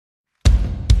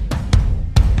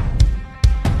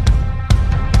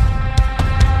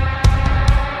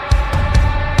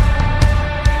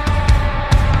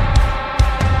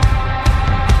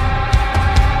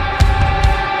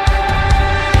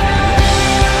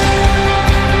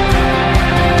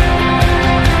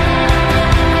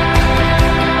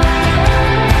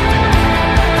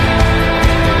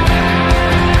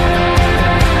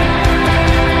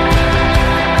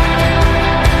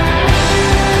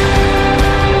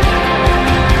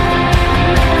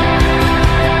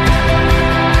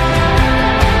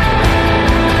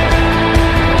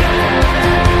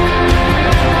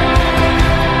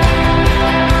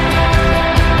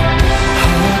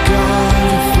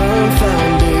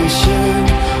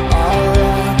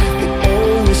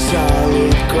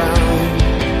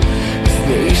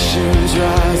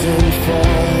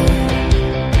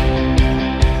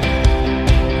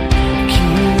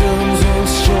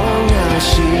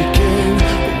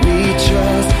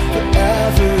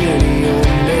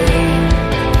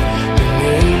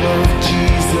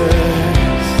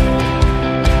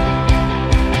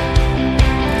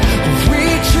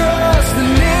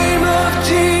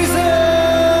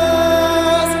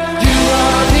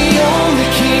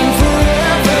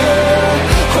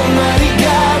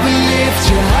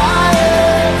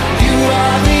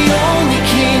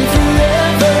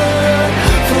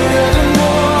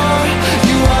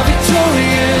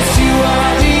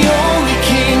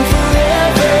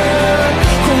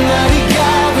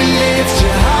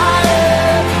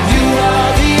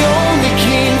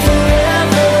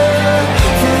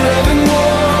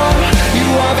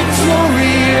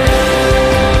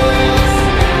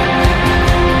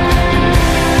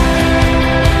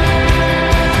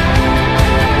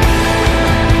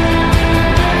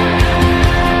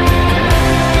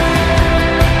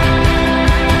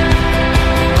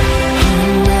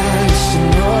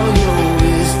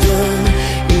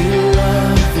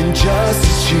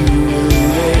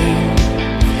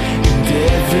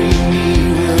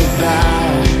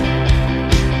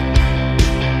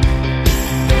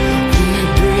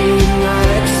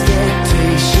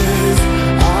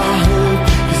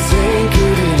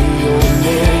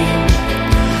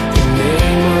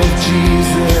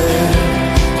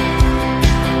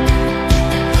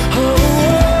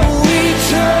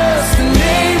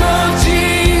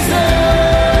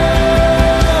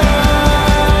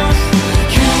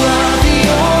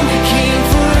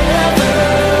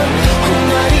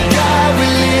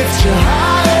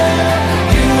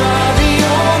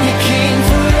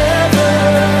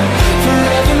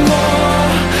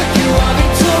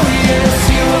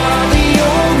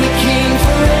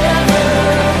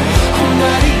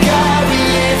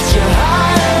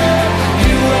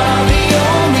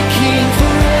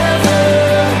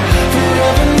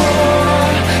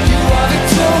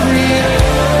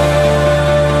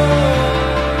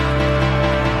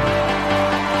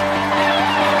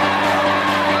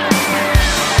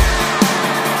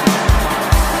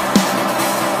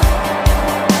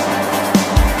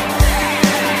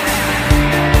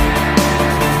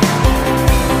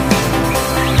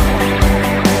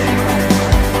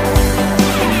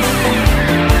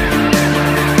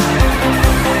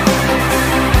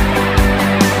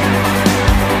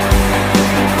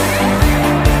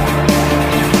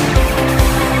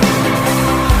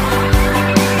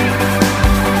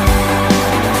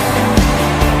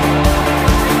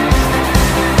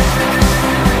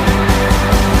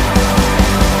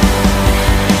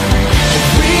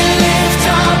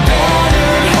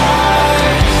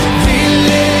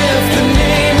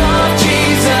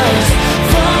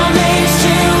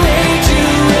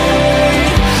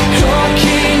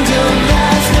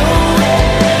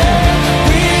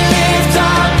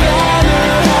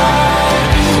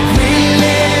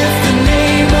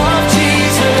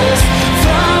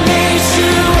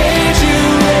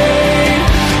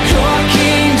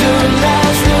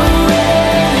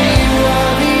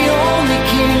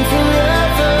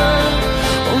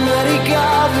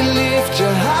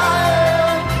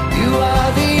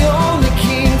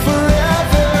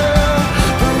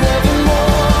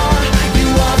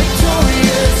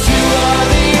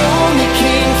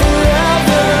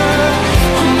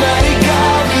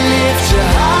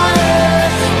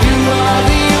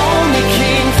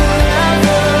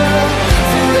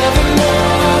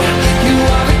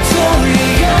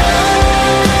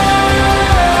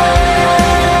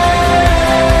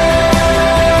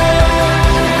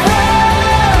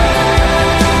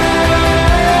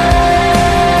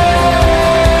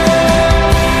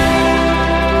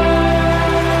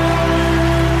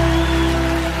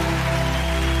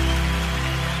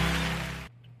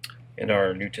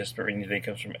Testament reading today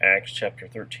comes from Acts chapter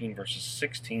 13, verses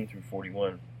 16 through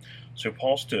 41. So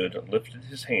Paul stood, lifted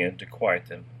his hand to quiet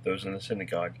them, those in the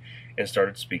synagogue, and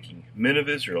started speaking. Men of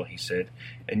Israel, he said,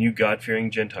 and you God-fearing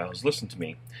Gentiles, listen to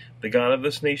me. The God of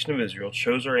this nation of Israel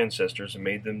chose our ancestors and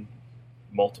made them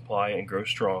multiply and grow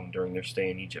strong during their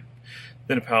stay in Egypt.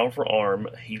 Then a powerful arm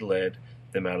he led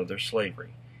them out of their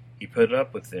slavery. He put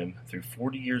up with them through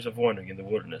 40 years of wandering in the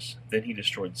wilderness. Then he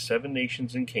destroyed 7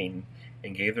 nations in Canaan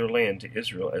and gave their land to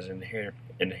Israel as an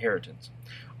inheritance.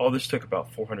 All this took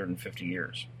about 450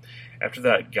 years. After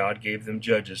that, God gave them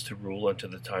judges to rule until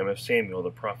the time of Samuel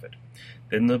the prophet.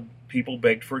 Then the people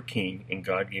begged for a king, and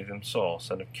God gave them Saul,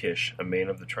 son of Kish, a man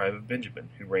of the tribe of Benjamin,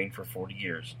 who reigned for 40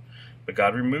 years. But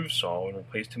God removed Saul and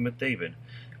replaced him with David,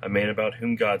 a man about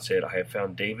whom God said, I have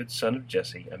found David, son of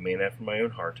Jesse, a man after my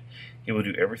own heart. He will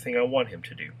do everything I want him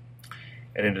to do.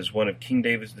 And it is one of King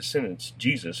David's descendants,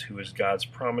 Jesus, who is God's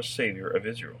promised Savior of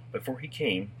Israel. Before he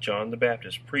came, John the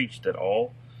Baptist preached that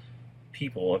all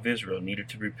people of Israel needed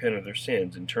to repent of their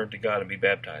sins and turn to God and be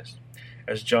baptized.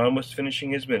 As John was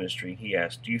finishing his ministry, he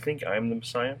asked, Do you think I am the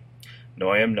Messiah? No,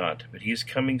 I am not, but he is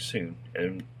coming soon,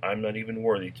 and I am not even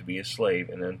worthy to be his slave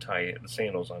and untie the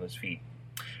sandals on his feet.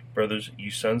 Brothers,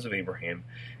 you sons of Abraham,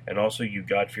 and also you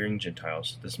God-fearing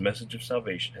Gentiles, this message of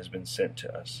salvation has been sent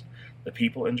to us. The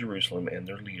people in Jerusalem and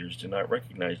their leaders did not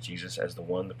recognize Jesus as the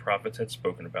one the prophets had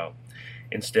spoken about.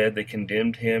 Instead, they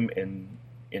condemned him, and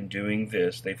in doing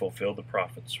this, they fulfilled the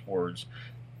prophets' words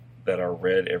that are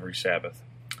read every Sabbath.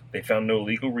 They found no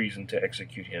legal reason to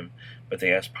execute him, but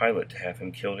they asked Pilate to have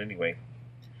him killed anyway.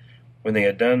 When they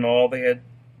had done all that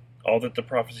the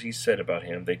prophecies said about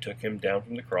him, they took him down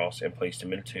from the cross and placed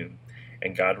him in a tomb.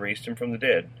 And God raised him from the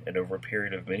dead, and over a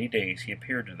period of many days he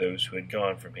appeared to those who had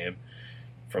gone from him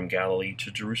from Galilee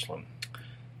to Jerusalem.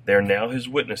 They are now his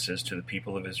witnesses to the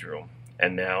people of Israel.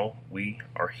 And now we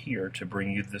are here to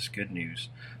bring you this good news.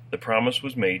 The promise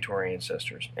was made to our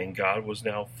ancestors, and God has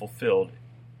now fulfilled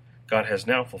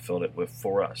it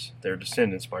for us, their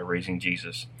descendants, by raising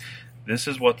Jesus. This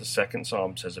is what the second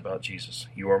psalm says about Jesus.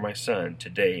 You are my son.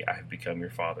 Today I have become your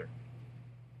father.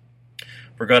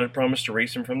 For God had promised to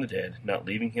raise him from the dead, not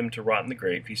leaving him to rot in the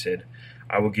grave. He said,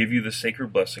 I will give you the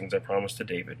sacred blessings I promised to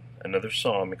David. Another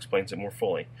psalm explains it more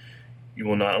fully. You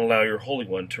will not allow your Holy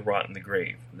One to rot in the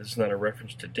grave. This is not a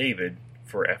reference to David,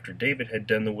 for after David had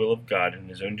done the will of God in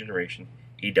his own generation,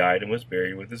 he died and was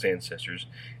buried with his ancestors,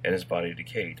 and his body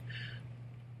decayed.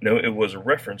 No, it was a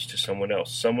reference to someone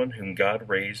else, someone whom God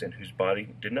raised and whose body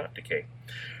did not decay.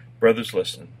 Brothers,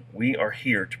 listen. We are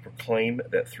here to proclaim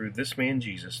that through this man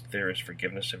Jesus there is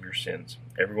forgiveness of your sins.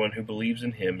 Everyone who believes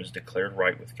in him is declared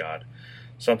right with God,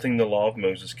 something the law of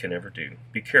Moses can never do.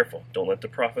 Be careful. Don't let the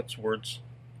prophet's words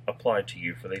apply to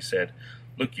you, for they said,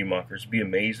 Look, you mockers, be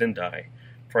amazed and die,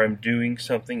 for I am doing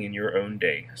something in your own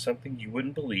day, something you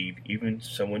wouldn't believe even if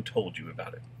someone told you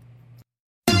about it.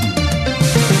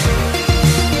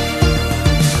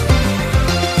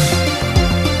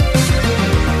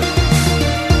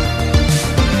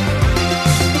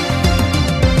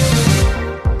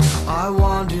 I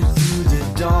wandered through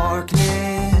the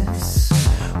darkness,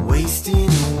 wasting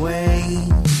away.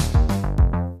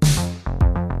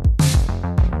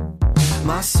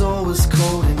 My soul was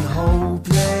cold and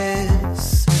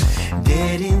hopeless,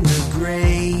 dead in the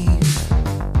grave.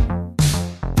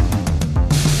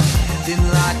 Then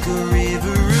like a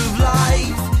river of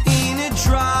life in a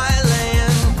dry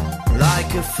land,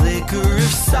 like a flicker of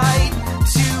sight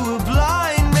to a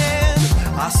blind man,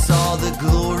 I saw the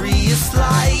glorious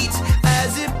light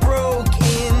as it broke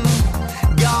in,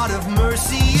 God of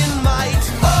mercy and might.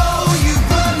 Oh, you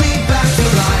brought me back to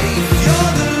life.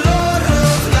 You're the Lord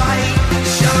of light,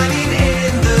 shining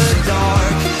in the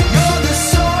dark. You're the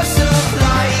source of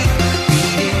life,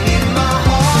 beating in my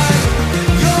heart.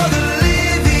 You're the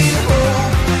living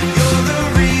hope. You're the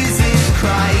risen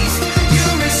Christ. You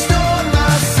restored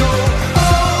my soul.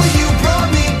 Oh, you brought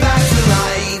me back to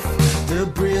life. The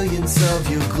brilliance of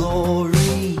your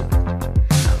glory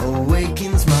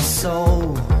awakens my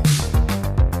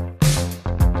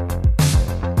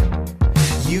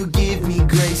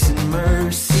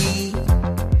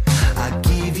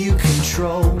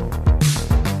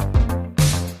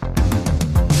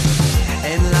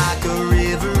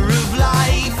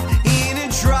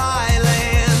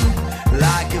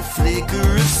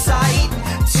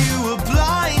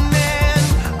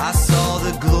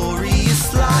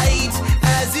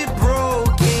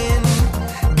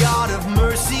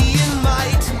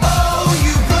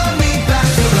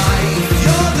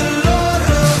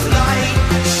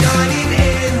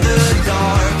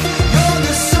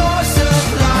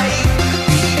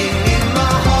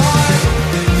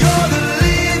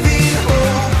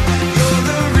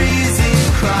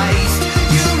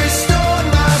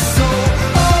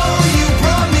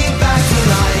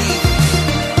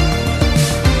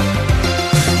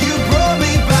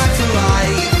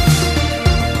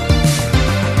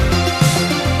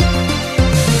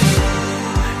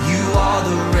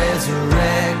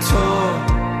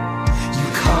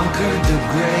conquered the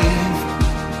grave.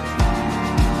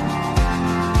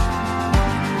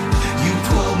 You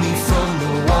pulled me from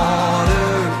the water,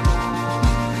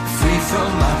 free from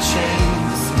my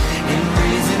chains, and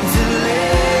risen to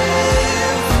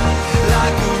live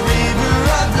like a river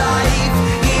of life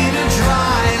in a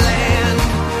dry land,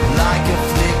 like a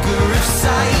flicker of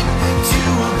sight to a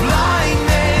blind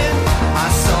man. I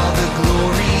saw the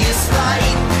glorious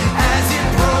light as it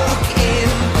broke in,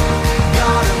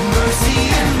 God of mercy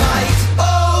and might.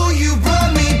 Oh, you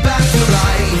brought me back to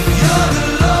life. You're the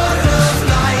Lord of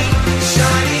light,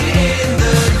 shining in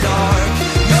the dark.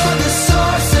 You're the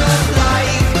source of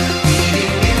life,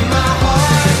 beating in my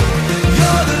heart.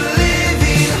 You're the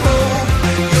living hope.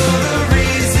 You're the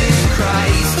risen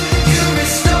Christ. You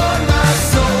restored my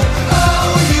soul. Oh,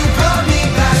 you brought me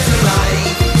back to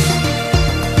life.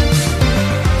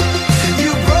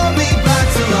 You brought me back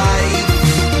to life.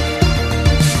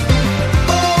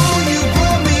 Oh, you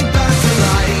brought me back to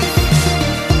life.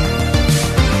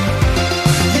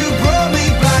 You brought me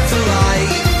back to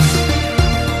life.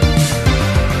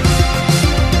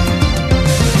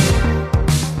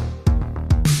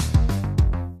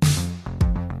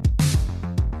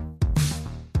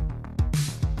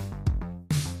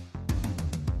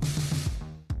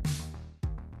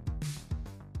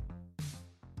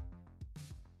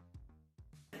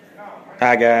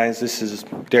 Hi guys, this is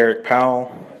Derek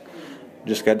Powell.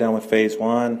 Just got done with phase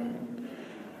 1.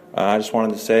 I just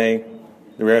wanted to say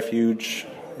the refuge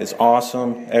is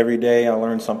awesome. Every day I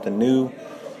learn something new.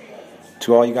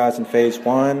 To all you guys in phase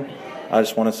 1, I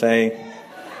just want to say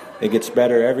it gets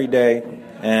better every day,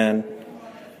 and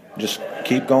just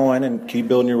keep going and keep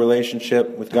building your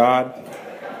relationship with God.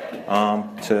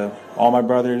 To all my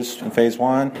brothers in phase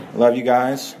 1, I love you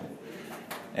guys,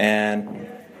 and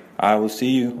I will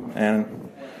see you, and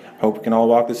hope we can all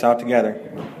walk this out together.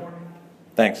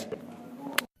 Thanks.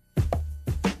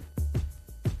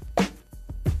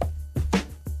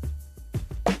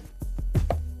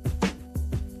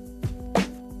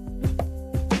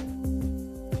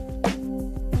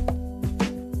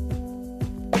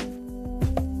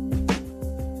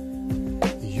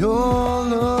 Your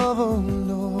love, oh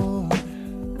Lord,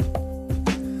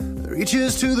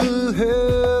 reaches to the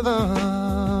heavens.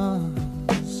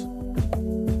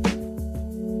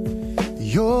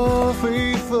 Your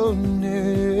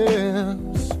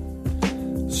faithfulness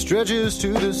stretches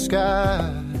to the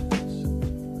skies.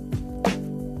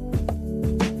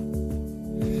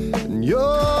 And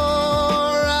your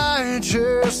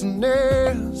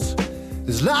righteousness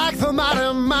is like the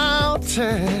mighty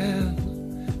mountain.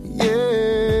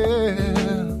 Yeah,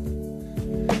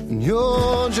 and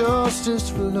your justice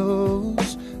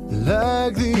flows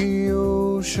like the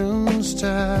ocean's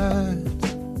tides.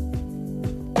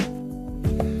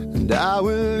 And I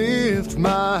will lift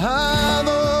my high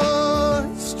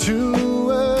voice to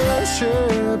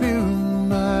worship you,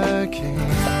 my King.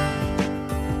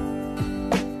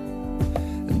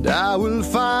 And I will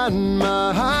find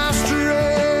my high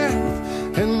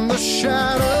strength in the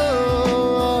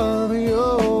shadow of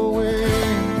your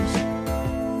wings.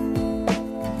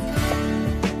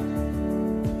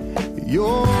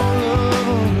 Your love,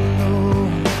 oh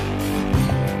Lord,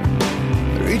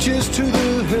 reaches to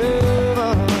the heavens.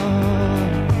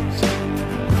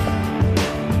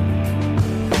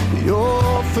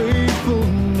 Your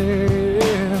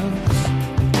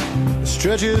faithfulness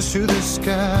stretches to the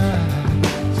skies.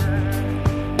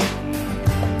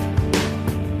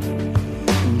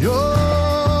 Your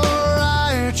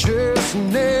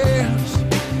righteousness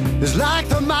is like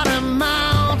the mighty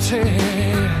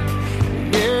mountain.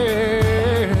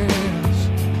 Yes,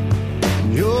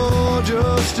 your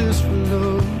justice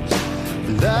flows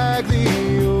like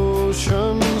the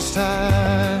ocean's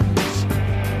tides.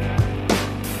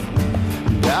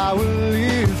 And I will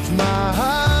lift my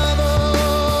high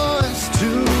voice to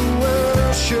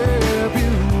worship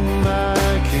you, my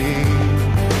King.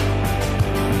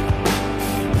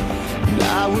 And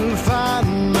I will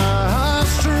find my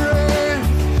strength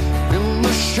in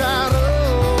the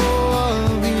shadow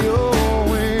of your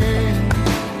wings.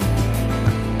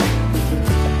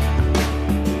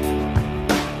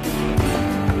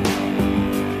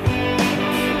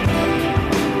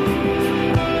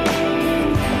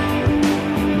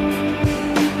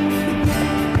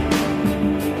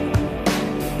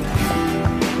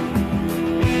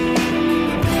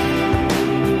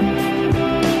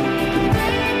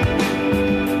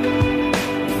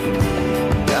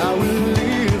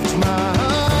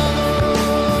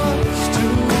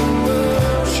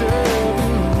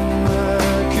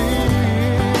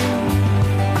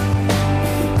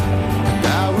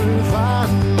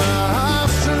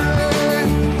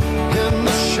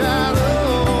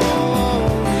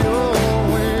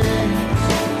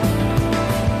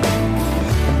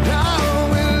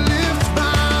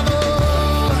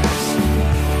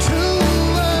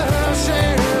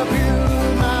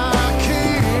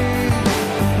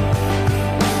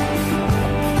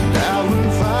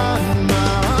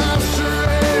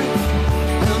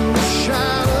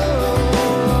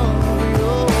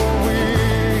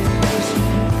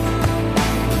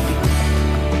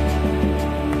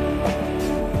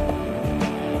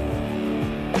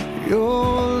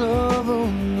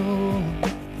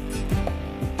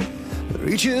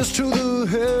 reaches to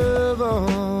the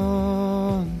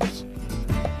heavens.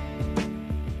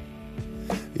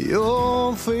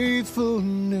 Your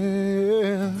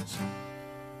faithfulness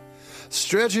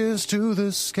stretches to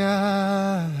the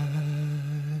skies.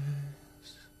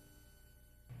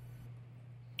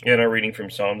 And our reading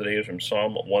from Psalm today is from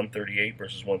Psalm 138,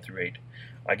 verses 1 through 8.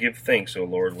 I give thanks, O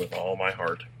Lord, with all my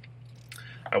heart.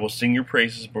 I will sing your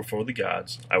praises before the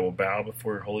gods. I will bow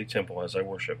before your holy temple as I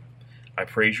worship. I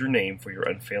praise your name for your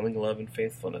unfailing love and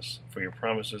faithfulness, for your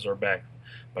promises are backed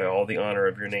by all the honor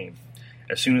of your name.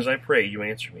 As soon as I pray, you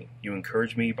answer me. You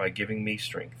encourage me by giving me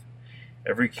strength.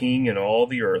 Every king in all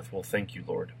the earth will thank you,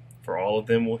 Lord, for all of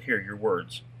them will hear your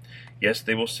words. Yes,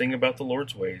 they will sing about the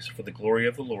Lord's ways, for the glory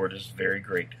of the Lord is very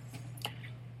great.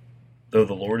 Though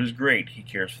the Lord is great, he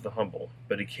cares for the humble,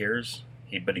 but he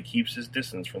keeps his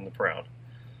distance from the proud.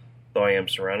 Though I am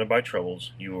surrounded by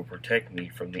troubles, you will protect me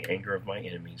from the anger of my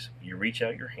enemies. You reach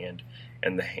out your hand,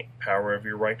 and the power of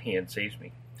your right hand saves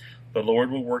me. The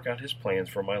Lord will work out his plans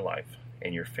for my life,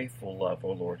 and your faithful love,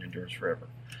 O Lord, endures forever.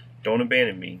 Don't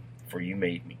abandon me, for you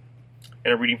made me.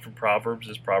 And a reading from Proverbs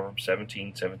is Proverbs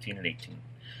 17, 17, and 18.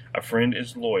 A friend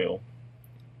is loyal,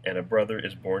 and a brother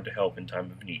is born to help in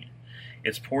time of need.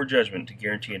 It's poor judgment to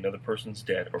guarantee another person's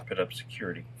debt or put up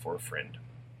security for a friend.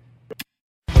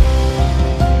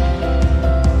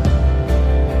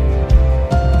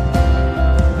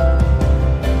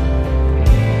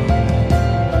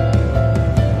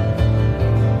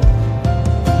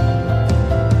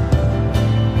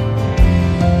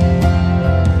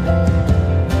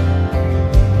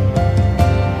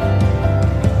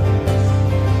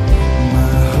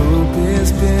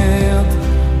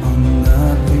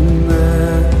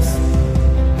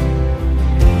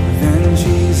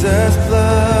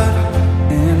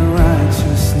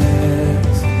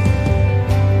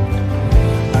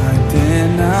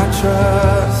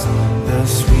 Trust the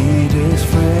sweetest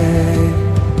friend,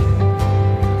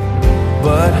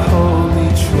 but wholly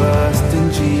trust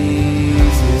in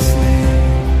Jesus'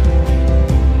 name.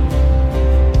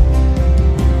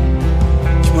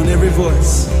 Come on, every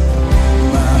voice.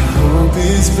 My hope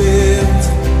is built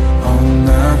on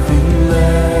nothing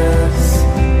less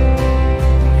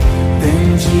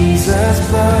than Jesus'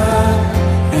 blood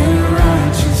and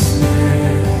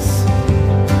righteousness.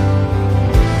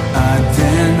 I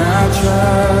dare not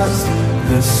trust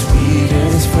the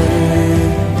sweetest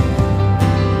friend,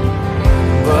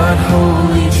 but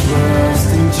wholly trust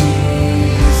in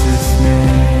Jesus'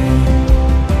 name.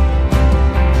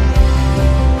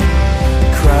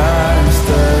 Christ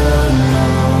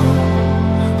alone,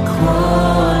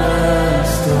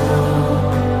 cornerstone,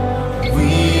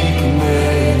 weak and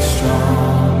made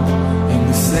strong in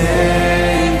the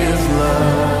Savior's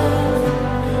love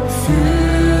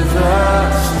through the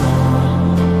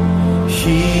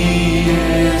He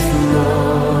is the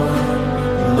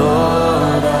Lord,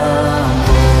 Lord of all.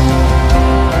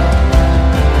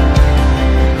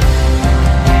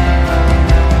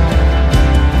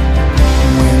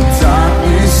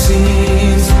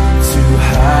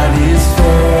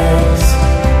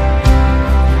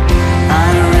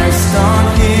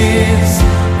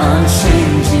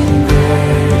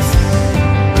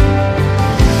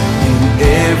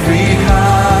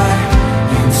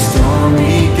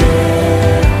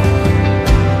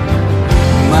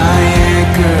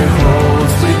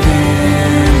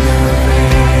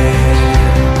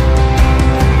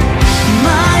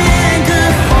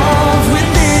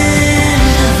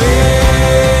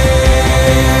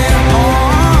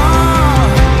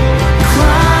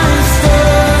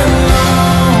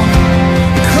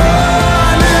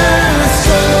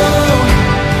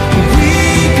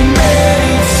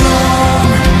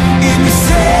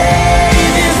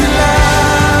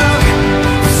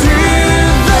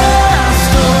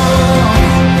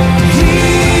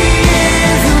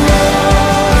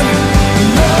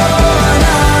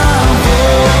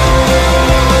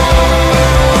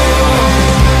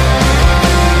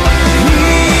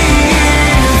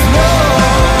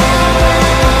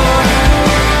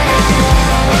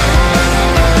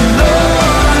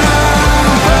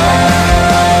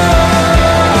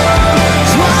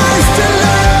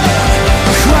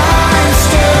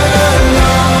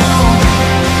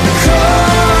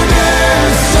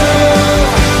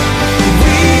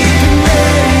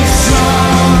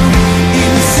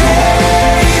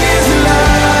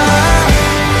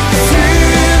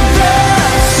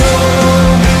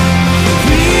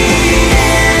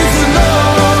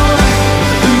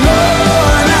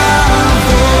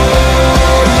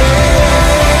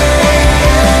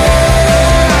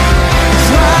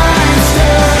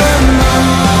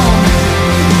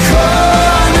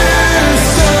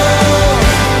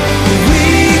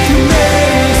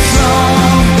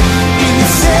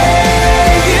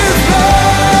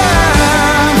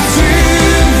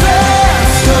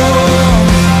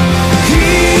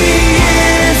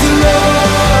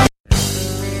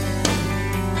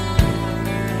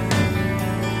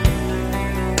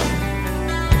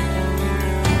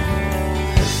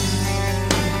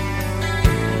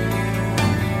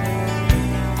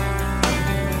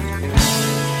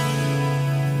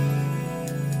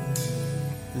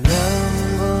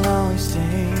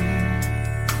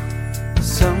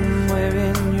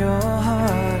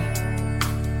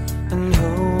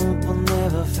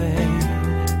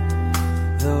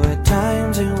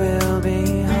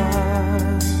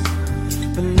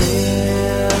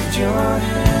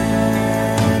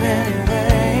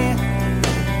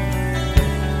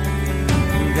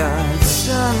 God's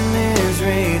Son is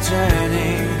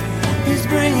returning. He's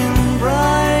bringing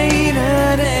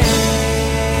brighter days.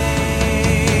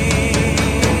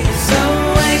 So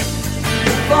wait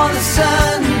for the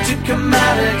sun to come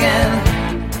out again.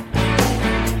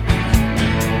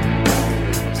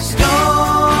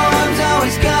 Storms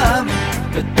always come,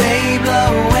 but they blow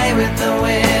away with the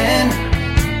wind.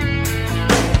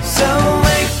 So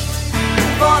wait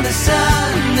for the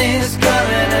sun is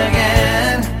coming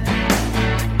again.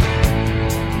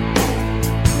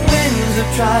 Winds of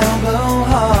trial blow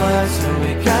hard, so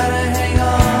we gotta hang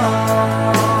on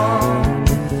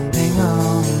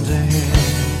to him.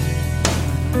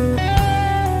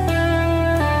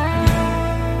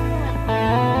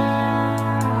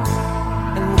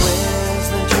 And where's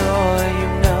the joy you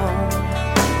know?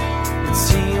 It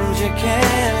seems you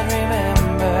can't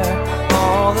remember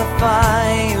all the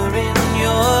fire in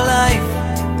your life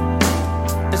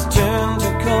has turned to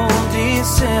cold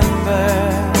December.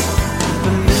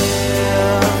 But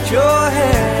lift your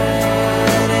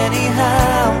head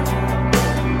anyhow.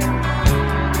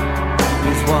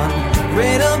 There's one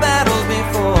greater battle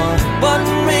before. What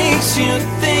makes you